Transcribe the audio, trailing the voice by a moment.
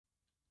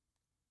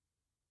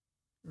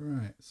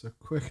Right, so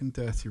quick and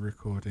dirty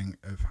recording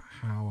of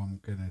how I'm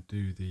going to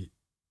do the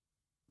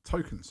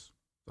tokens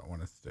that I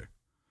wanted to do.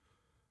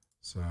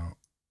 So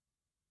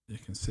you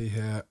can see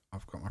here,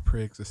 I've got my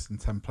pre-existing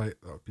template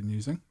that I've been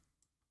using.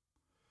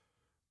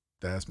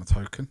 There's my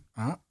token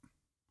up.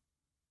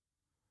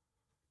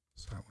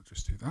 So we'll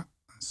just do that.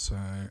 So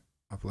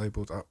I've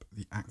labeled up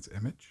the act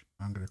image.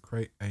 I'm going to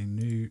create a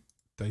new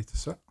data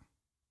set.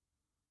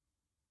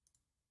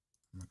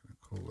 I'm going to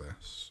call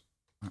this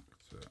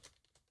actor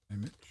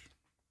image.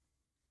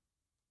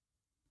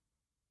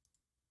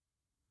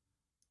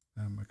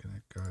 Then we're going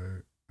to go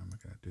and we're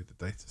going to do the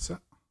data set.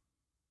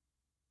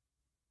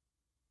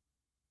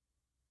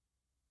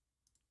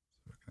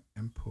 So we're going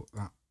to import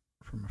that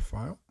from a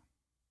file.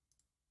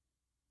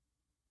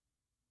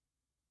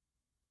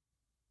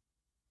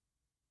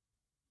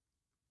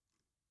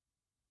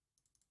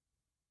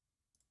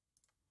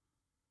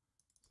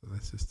 So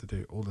this is to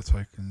do all the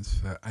tokens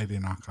for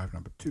Alien Archive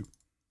number 2.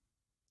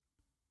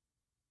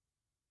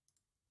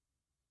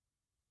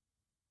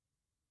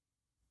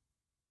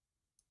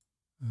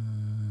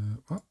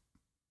 What?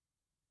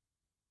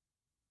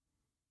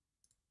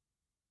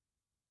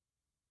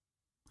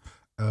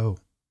 Oh,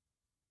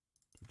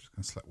 I'm just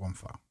going to select one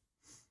file.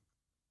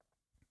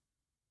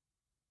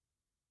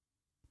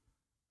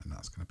 And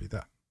that's going to be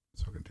there.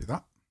 So we're going to do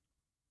that.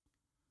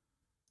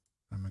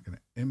 Then we're going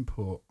to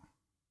import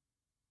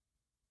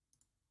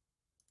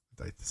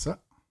the data set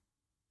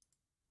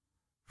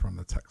from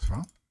the text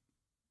file.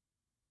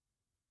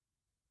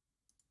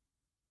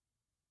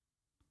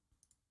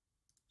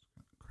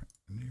 Create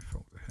a new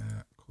folder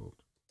here called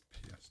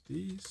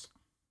PSDs.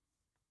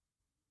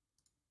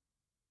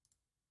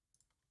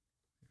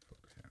 New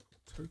folder here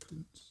called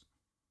tokens.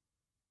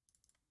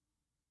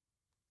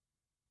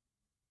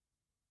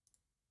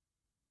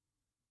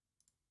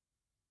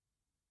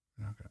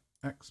 And I'm going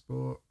to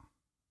export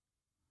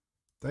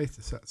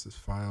data sets as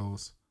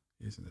files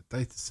using the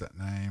data set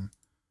name.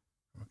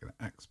 And we're going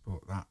to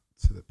export that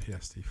to the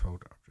PSD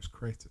folder I've just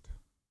created.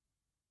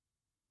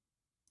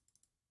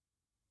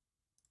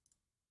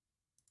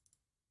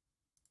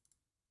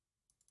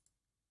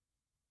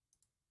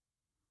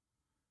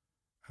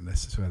 And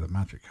this is where the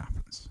magic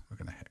happens. We're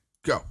going to hit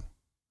go.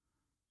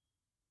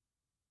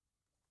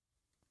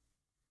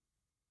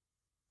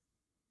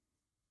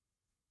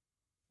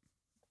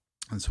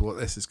 And so what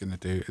this is going to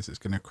do is it's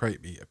going to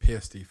create me a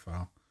PSD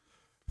file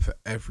for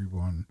every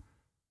one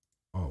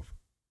of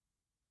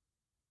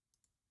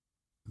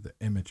the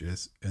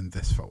images in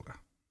this folder.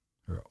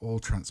 They're all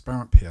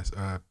transparent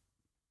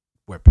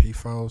WebP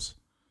files.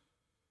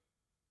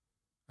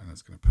 And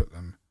it's going to put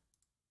them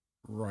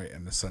right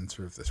in the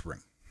center of this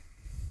ring.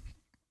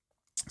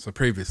 So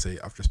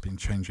previously I've just been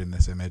changing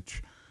this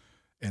image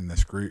in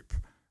this group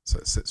so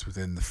it sits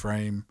within the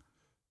frame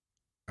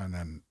and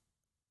then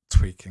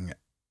tweaking it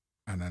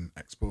and then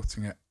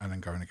exporting it and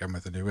then going again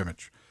with a new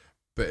image.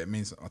 But it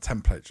means that our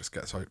template just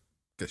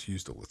gets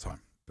used all the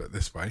time. But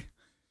this way,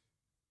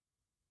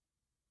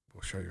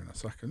 we'll show you in a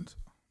second.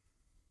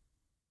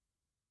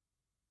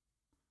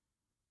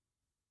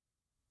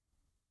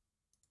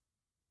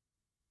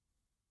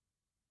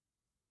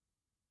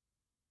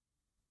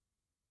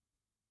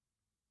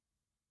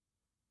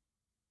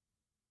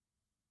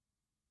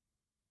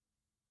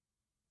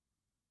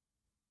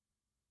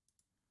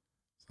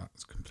 So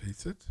that's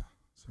completed.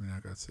 So we now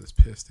go to this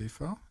PSD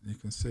file. You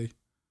can see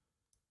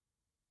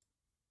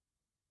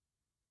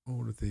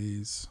all of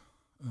these.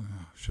 I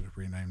should have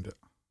renamed it.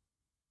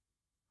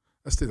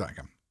 Let's do that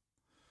again.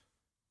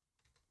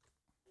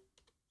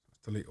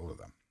 Let's delete all of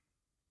them.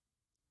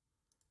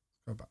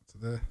 Go back to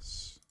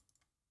this.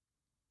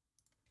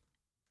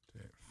 Do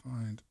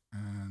find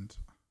and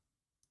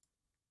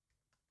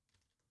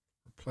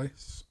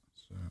replace.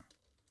 So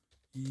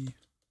E.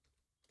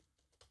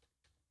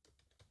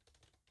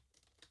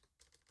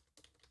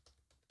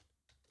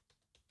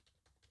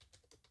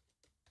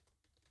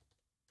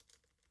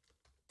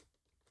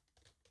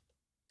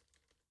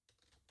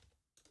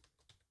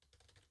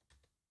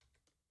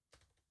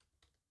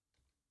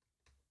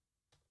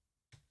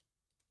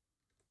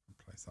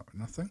 Replace that with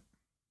nothing.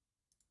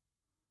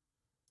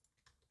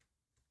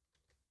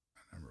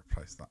 And then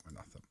replace that with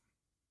nothing.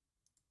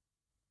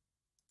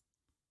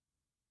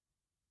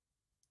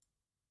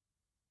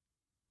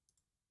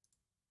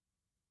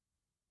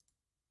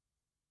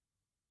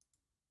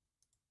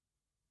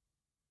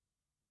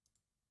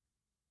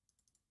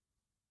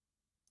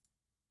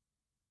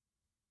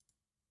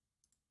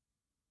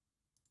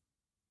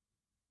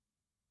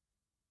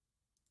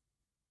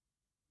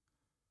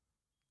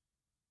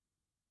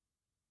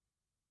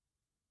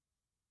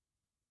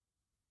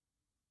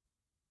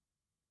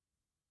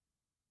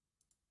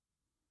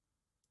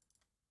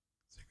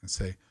 So you can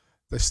see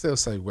they still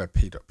say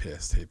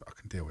webp.pst, but I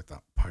can deal with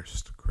that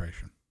post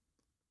creation.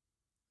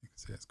 You can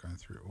see it's going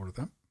through all of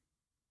them.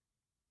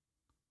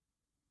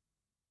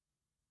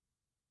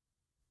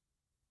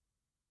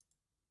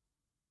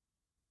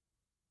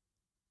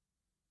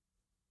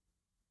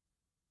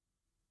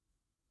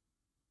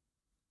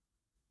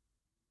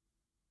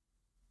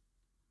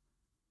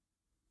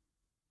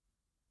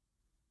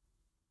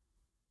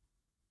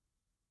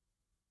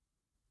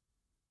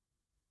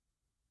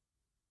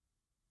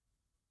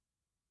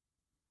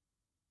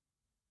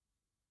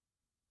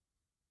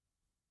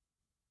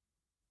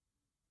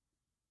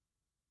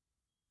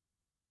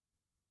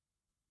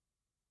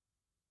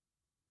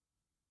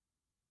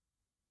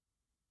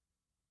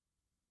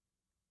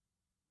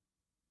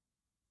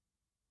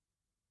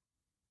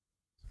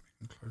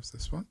 And close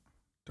this one.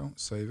 Don't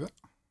save it.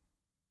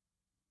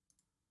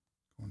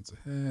 Go on to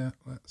here.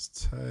 Let's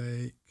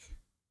take...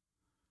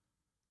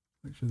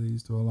 Which of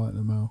these do I like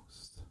the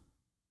most?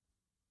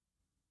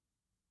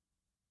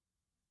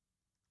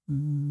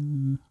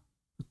 The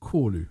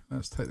Corlu.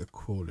 Let's take the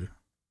Corlu.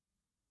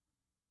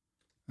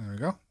 There we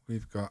go.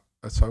 We've got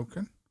a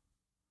token.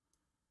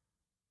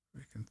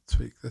 We can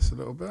tweak this a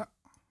little bit. Let's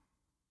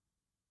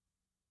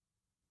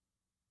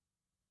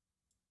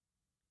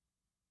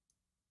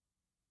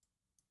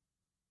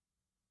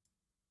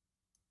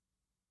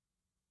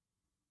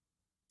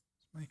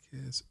make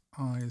his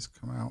eyes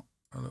come out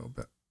a little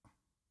bit.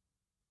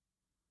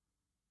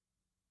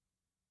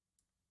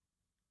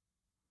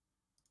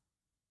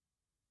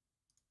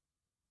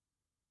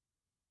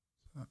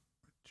 So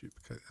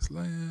duplicate this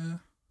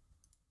layer.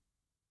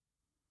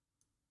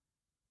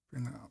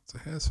 Bring that up to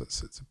here so it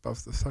sits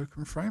above the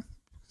token frame.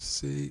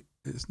 See,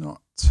 it's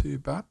not too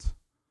bad.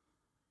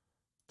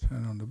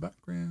 Turn on the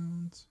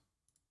background.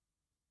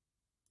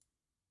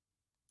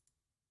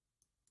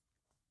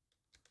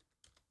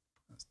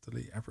 Let's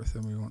delete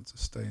everything we want to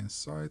stay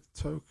inside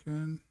the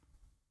token.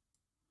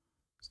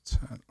 Let's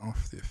turn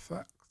off the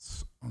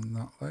effects on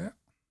that layer.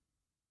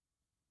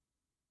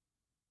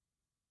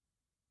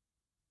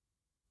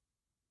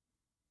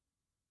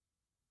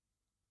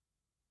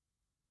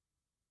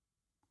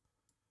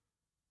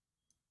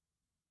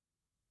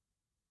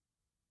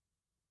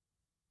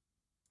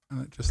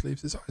 And it just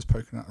leaves his eyes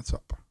poking out the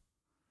top.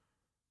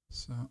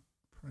 So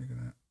probably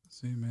gonna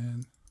zoom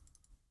in.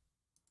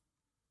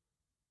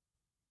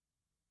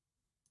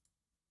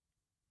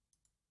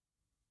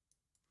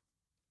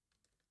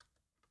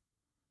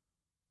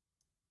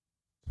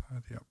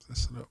 Tidy up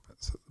this a little bit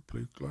so the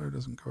blue glow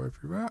doesn't go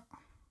everywhere.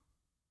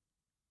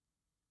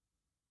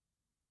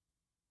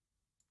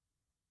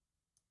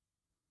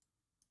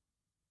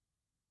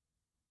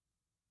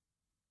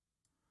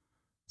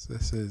 So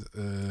this is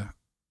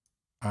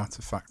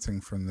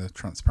artifacting from the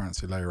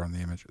transparency layer on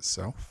the image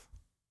itself.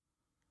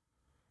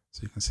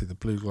 So you can see the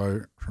blue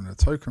glow from the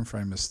token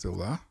frame is still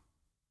there.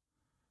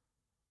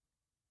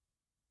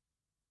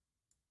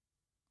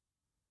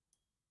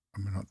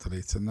 And we're not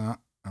deleting that,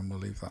 and we'll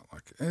leave that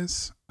like it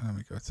is. And then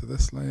we go to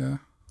this layer.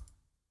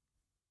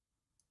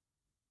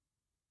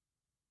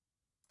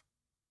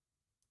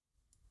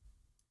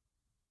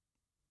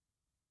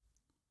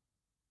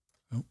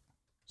 Oh,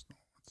 that's not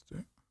what to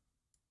do.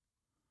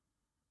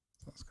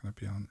 That's going to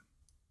be on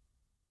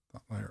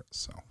that layer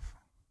itself.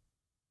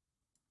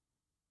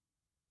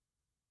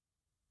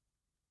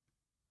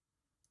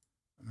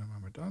 And then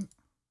when we're done,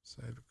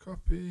 save a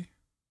copy.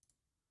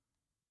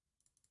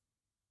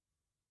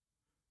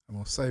 And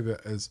we'll save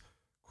it as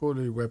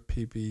Corlu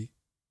WebPB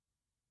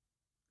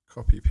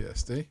copy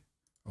PSD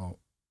or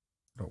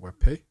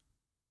 .webp.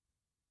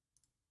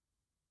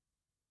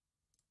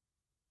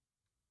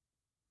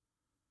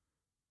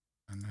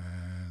 And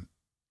then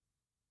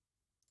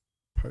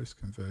post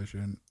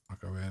conversion, I'll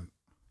go in.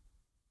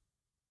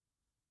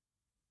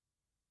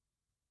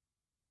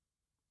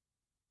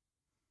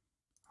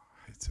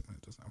 I hate it when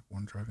it doesn't have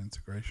OneDrive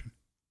integration.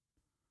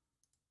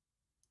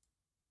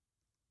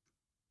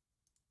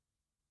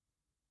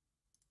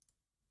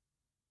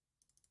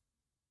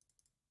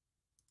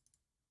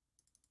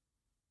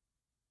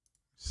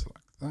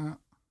 Select that,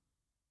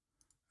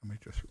 and we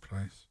just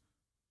replace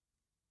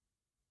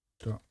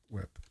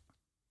 .webp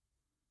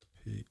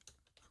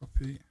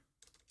copy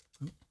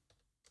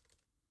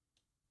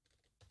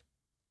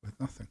with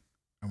nothing,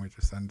 and we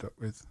just end up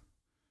with,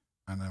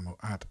 and then we'll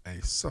add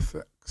a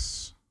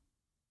suffix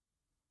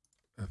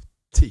of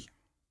T.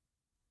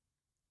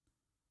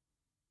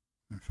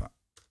 In fact,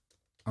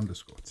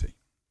 underscore T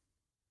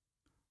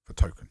for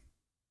token.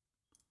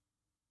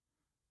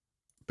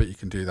 But you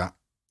can do that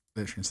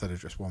literally instead of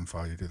just one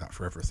file, you do that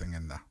for everything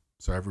in there.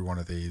 So every one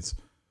of these,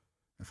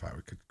 in fact,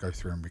 we could go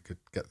through and we could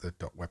get the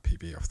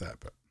 .webpb off there,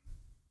 but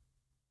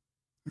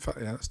in fact,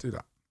 yeah, let's do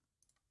that.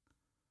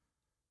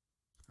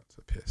 Go to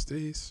the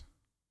PSDs.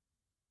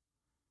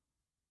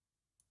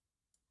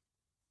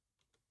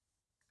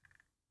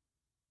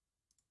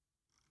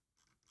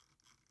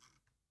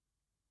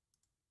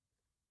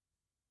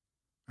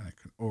 And it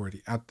can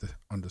already add the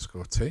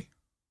underscore T.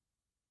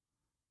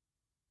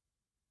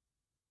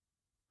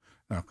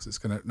 No, because it's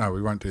going to, no,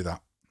 we won't do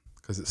that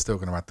because it's still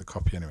going to add the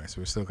copy anyway. So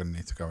we're still going to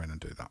need to go in and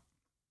do that.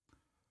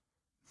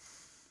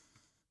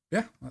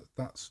 Yeah,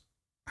 that's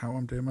how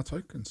I'm doing my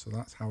tokens. So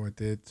that's how I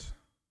did,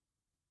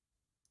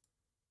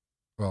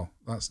 well,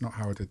 that's not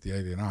how I did the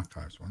Alien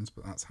Archives ones,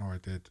 but that's how I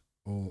did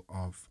all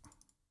of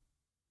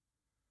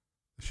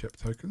the ship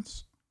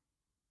tokens.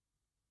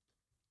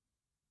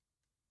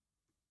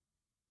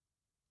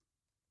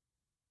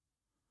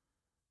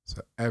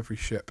 So every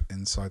ship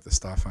inside the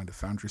Starfinder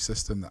Foundry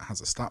system that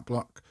has a stat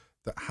block,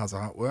 that has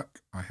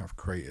artwork, I have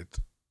created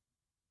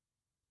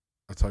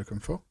a token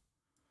for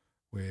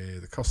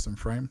with a custom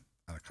frame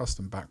and a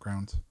custom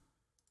background.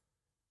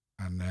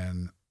 And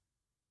then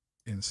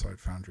inside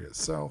Foundry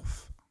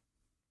itself,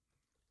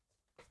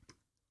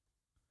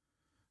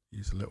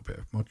 use a little bit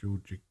of module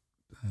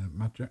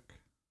magic.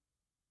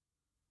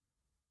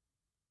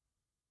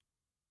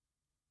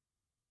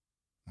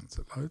 once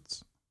it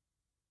loads.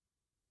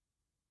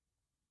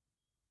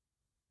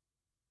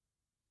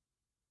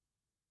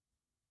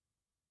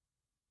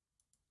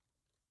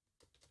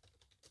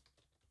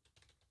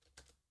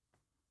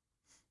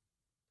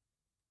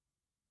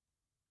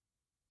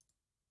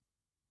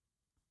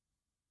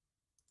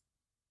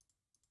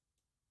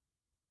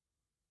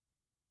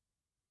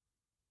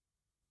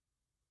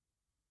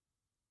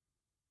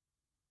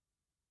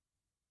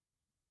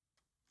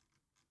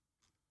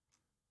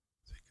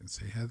 So you can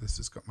see here, this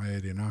has got my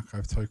Alien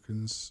Archive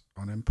tokens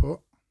on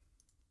import.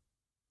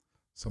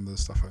 Some of the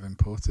stuff I've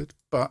imported,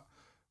 but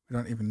we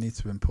don't even need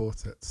to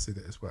import it to see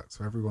that it's worked.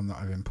 So everyone that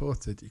I've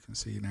imported, you can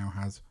see now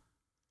has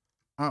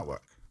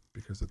artwork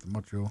because of the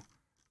module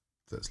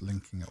that's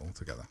linking it all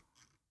together.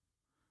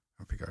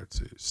 If we go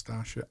to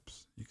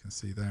Starships, you can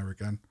see there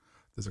again,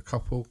 there's a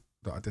couple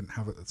that I didn't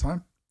have at the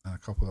time and a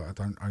couple that I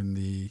don't own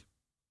the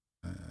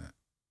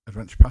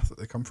adventure path that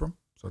they come from,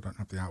 so I don't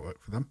have the artwork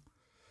for them,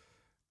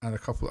 and a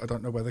couple that I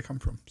don't know where they come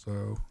from.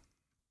 So,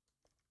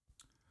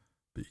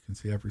 but you can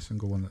see every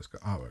single one that's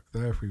got artwork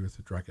there. If we were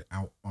to drag it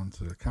out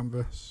onto the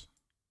canvas,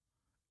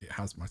 it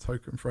has my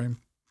token frame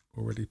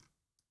already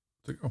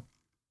to go.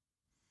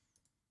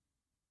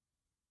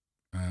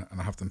 And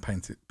I have them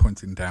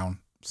pointing down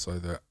so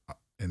that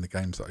in the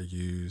games that I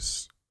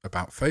use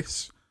about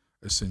face,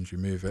 as soon as you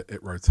move it,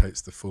 it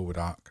rotates the forward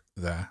arc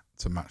there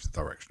to match the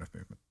direction of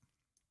movement.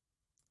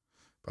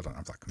 But I don't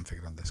have that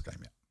configured on this game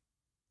yet.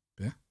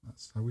 But yeah,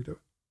 that's how we do it.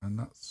 And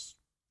that's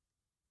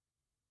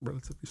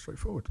relatively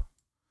straightforward.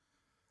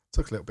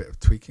 Took a little bit of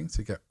tweaking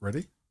to get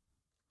ready.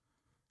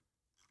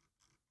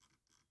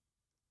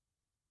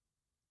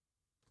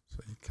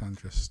 So you can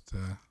just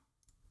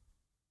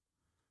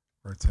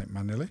rotate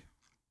manually.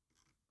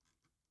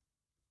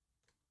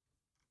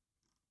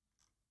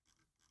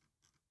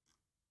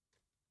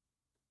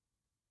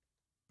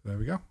 There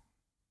we go.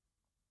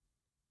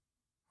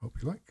 Hope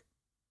you like.